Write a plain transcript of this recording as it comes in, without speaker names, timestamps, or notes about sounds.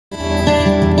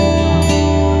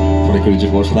could have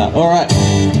just watched that. All right.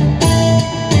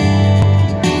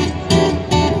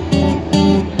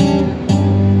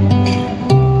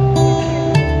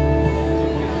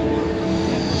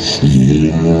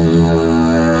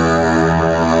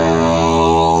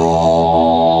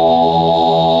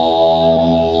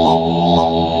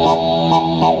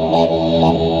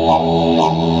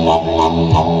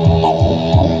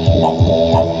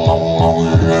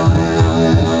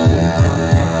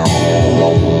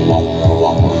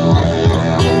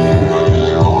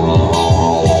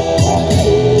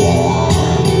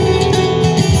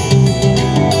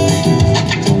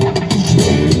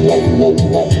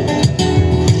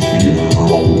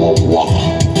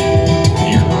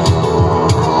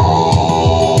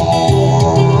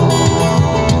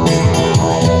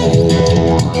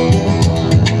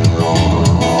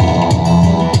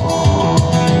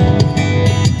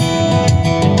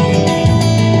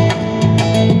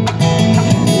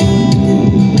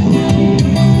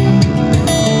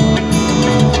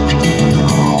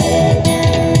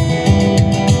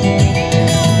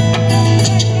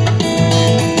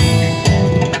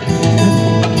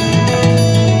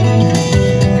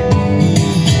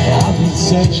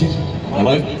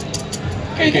 Hello?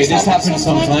 Okay, this happens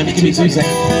sometimes. Give me 2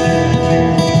 seconds.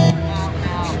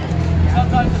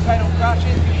 Sometimes the pedal crashes.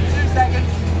 Give me 2 seconds.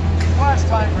 Worst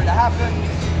time for it to happen.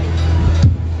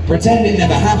 Pretend it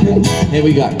never happened. Here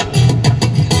we go.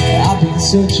 I've been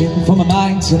searching for my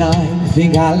mind tonight.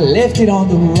 Think I left it on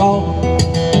the road.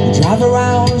 Drive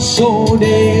around so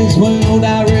days, with no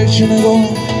direction to go.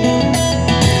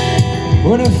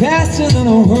 Running faster than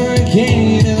a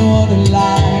hurricane in the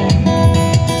wonderland.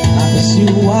 You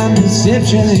one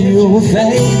perception that you will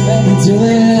fade until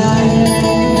the light.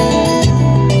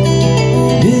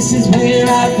 This is where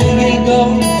I think it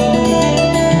goes.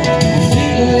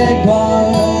 Feel it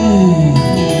burn.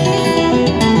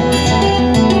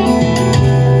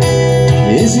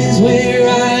 This is where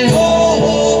I know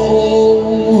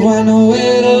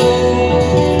it all.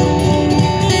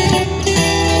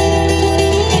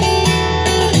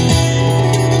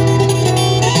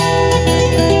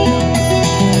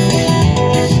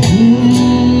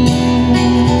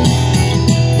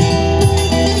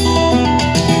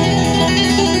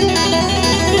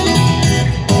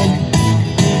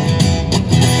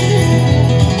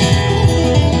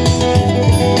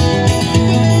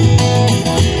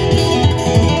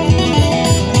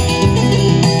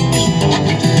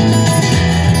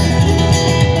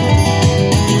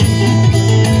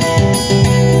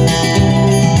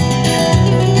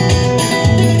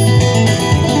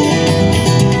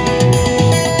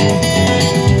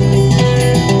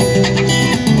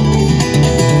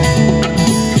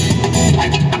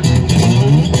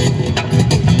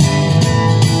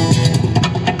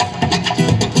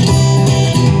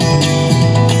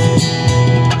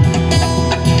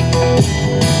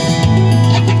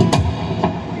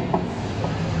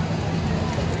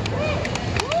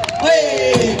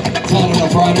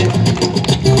 Friday.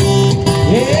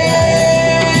 Yeah.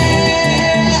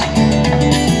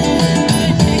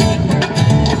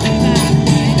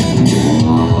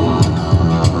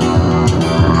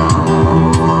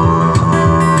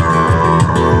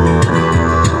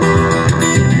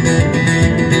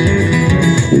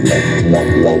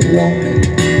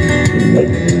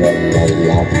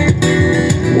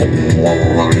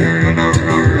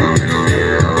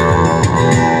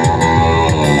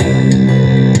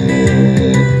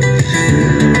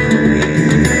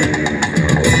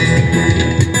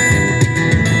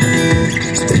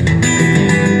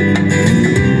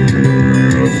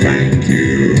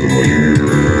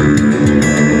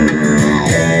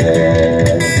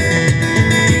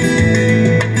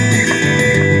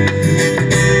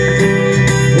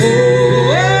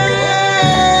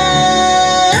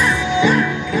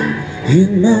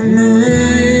 In my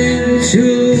mind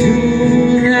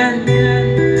tonight,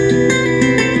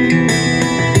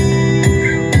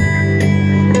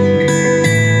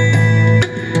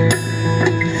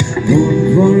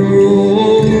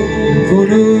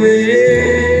 run away,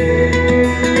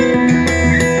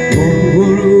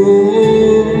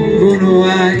 run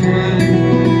away,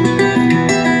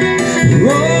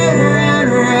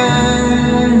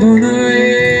 run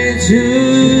away tonight.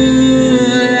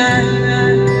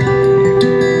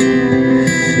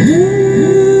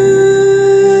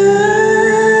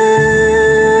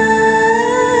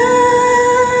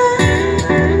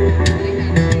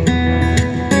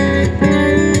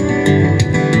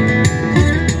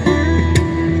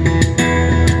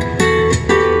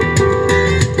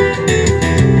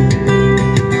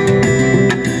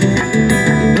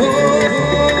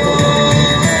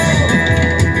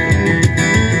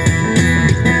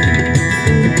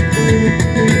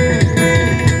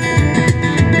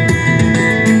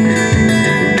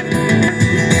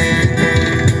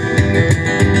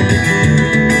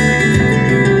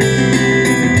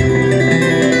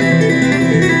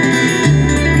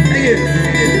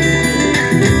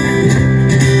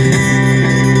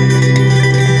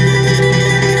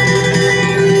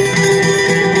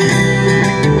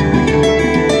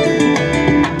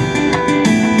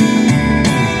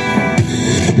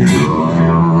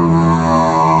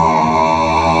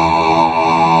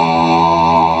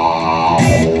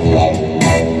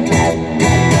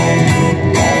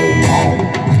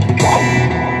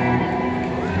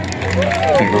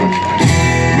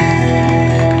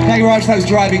 much. That was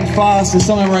Driving Fast, a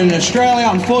song I wrote in Australia.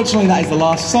 Unfortunately, that is the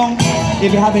last song.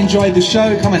 If you have enjoyed the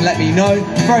show, come and let me know.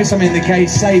 Throw something in the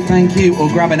case, say thank you, or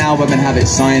grab an album and have it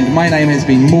signed. My name has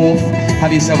been MORF.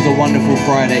 Have yourselves a wonderful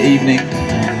Friday evening.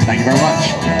 Thank you very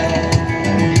much.